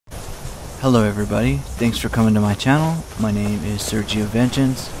Hello everybody, thanks for coming to my channel. My name is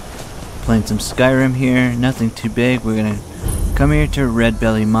SergioVengeance. Playing some Skyrim here, nothing too big. We're gonna come here to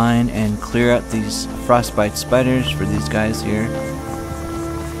Redbelly Mine and clear out these Frostbite Spiders for these guys here.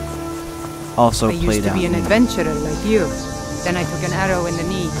 Also I used to be an adventurer like you. Then I took an arrow in the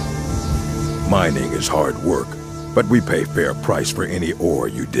knee. Mining is hard work, but we pay fair price for any ore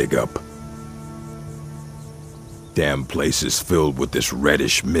you dig up. Damn place is filled with this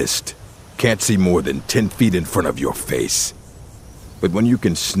reddish mist. Can't see more than 10 feet in front of your face. But when you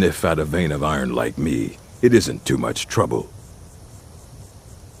can sniff out a vein of iron like me, it isn't too much trouble.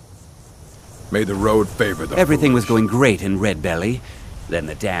 May the road favor the Everything was foolish. going great in Redbelly. Then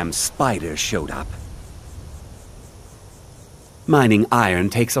the damn spiders showed up. Mining iron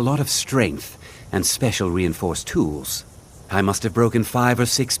takes a lot of strength and special reinforced tools. I must have broken 5 or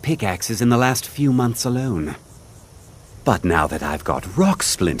 6 pickaxes in the last few months alone. But now that I've got Rock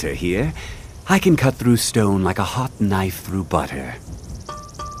Splinter here, I can cut through stone like a hot knife through butter.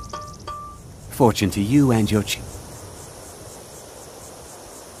 Fortune to you and your children.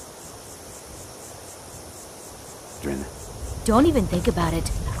 Don't even think about it.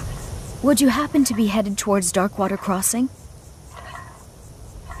 Would you happen to be headed towards Darkwater Crossing?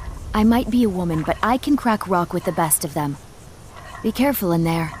 I might be a woman, but I can crack rock with the best of them. Be careful in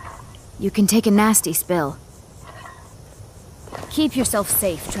there. You can take a nasty spill. Keep yourself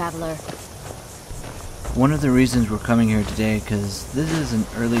safe, traveler. One of the reasons we're coming here today, because this is an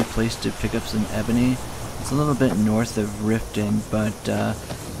early place to pick up some ebony. It's a little bit north of Riften, but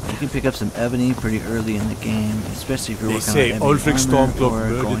you can pick up some ebony pretty early in the game, especially if you're working on ebony armor Ulfric Stormcloak or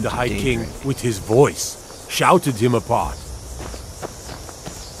murdered going the to High King Daybreak. with his voice, shouted him apart.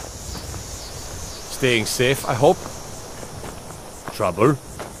 Staying safe, I hope? Trouble?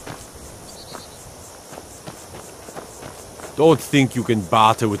 Don't think you can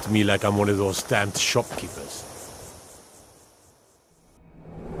barter with me like I'm one of those stamped shopkeepers.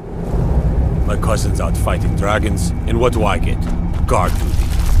 My cousin's out fighting dragons, and what do I get? Guard duty.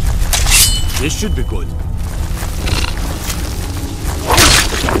 This should be good.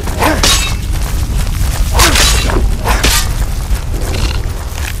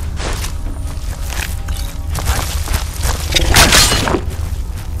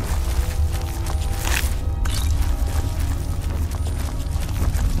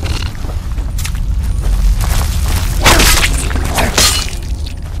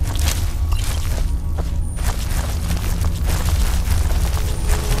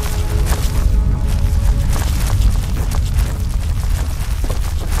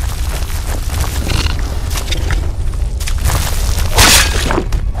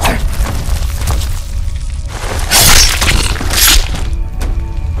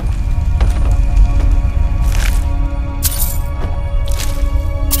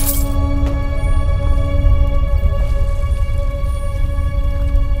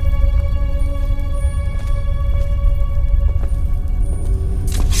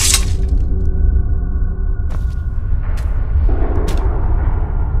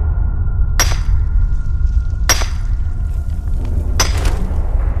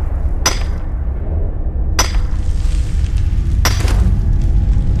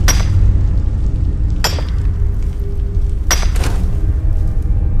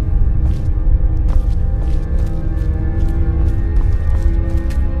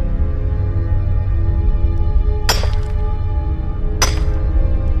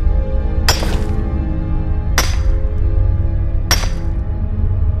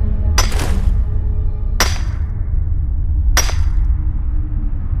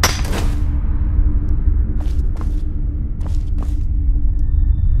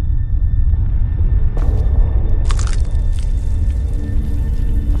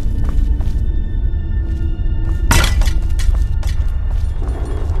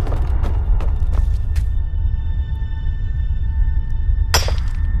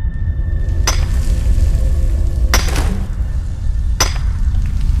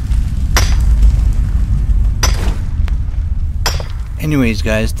 Anyways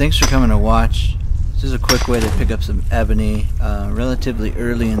guys, thanks for coming to watch. This is a quick way to pick up some ebony relatively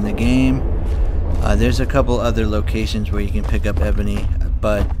early in the game. There's a couple other locations where you can pick up ebony,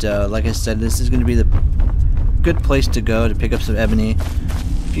 but like I said, this is going to be the good place to go to pick up some ebony.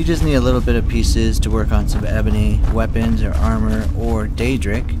 If you just need a little bit of pieces to work on some ebony weapons or armor or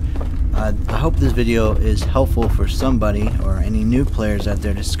Daedric, I hope this video is helpful for somebody or any new players out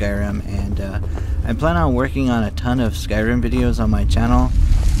there to Skyrim, and I plan on working on a ton of Skyrim videos on my channel.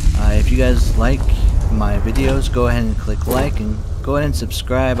 If you guys like my videos, go ahead and click like and go ahead and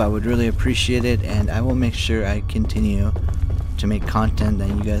subscribe. I would really appreciate it, and I will make sure I continue to make content that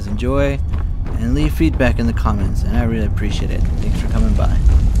you guys enjoy, and leave feedback in the comments, and I really appreciate it. Thanks for coming by.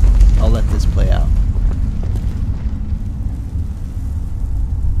 I'll let this play out.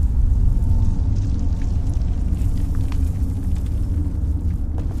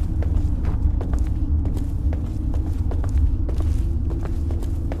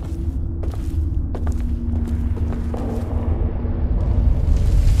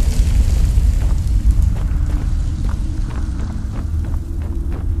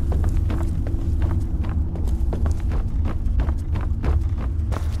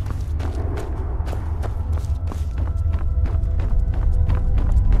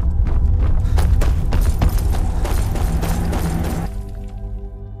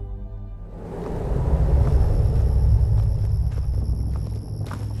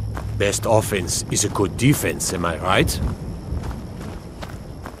 Best offense is a good defense, am I right?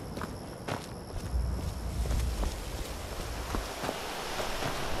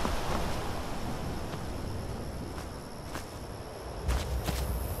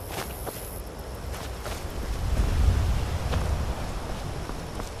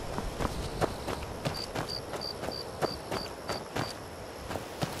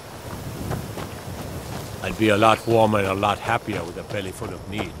 I'd be a lot warmer and a lot happier with a belly full of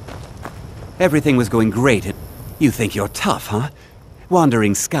meat. Everything was going great. You think you're tough, huh?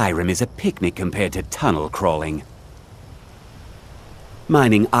 Wandering Skyrim is a picnic compared to tunnel crawling.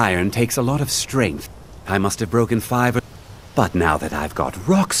 Mining iron takes a lot of strength. I must have broken 5 or... But now that I've got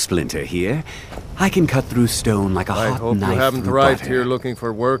Rock Splinter here, I can cut through stone like a hot knife through butter. I hope you haven't arrived here looking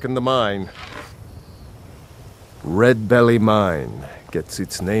for work in the mine. Redbelly Mine gets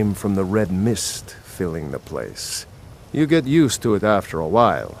its name from the red mist filling the place. You get used to it after a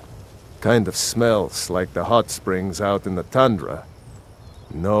while. Kind of smells like the hot springs out in the tundra.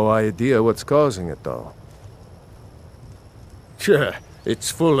 No idea what's causing it, though. Sure,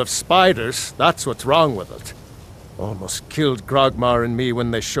 it's full of spiders. That's what's wrong with it. Almost killed Grogmar and me when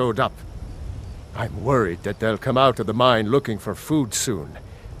they showed up. I'm worried that they'll come out of the mine looking for food soon.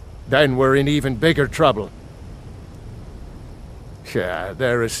 Then we're in even bigger trouble. Yeah,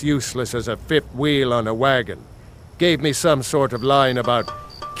 they're as useless as a fifth wheel on a wagon. Gave me some sort of line about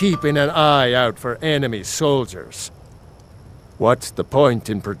keeping an eye out for enemy soldiers. What's the point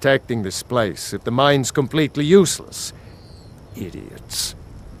in protecting this place if the mine's completely useless? Idiots.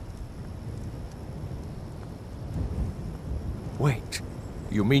 Wait,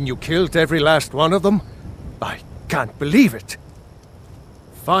 you mean you killed every last one of them? I can't believe it.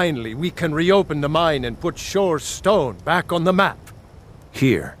 Finally, we can reopen the mine and put Shor's stone back on the map.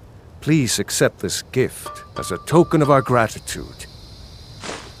 Here, please accept this gift as a token of our gratitude.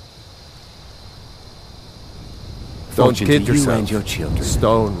 Don't kid yourself. And your children.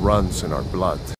 Stone runs in our blood.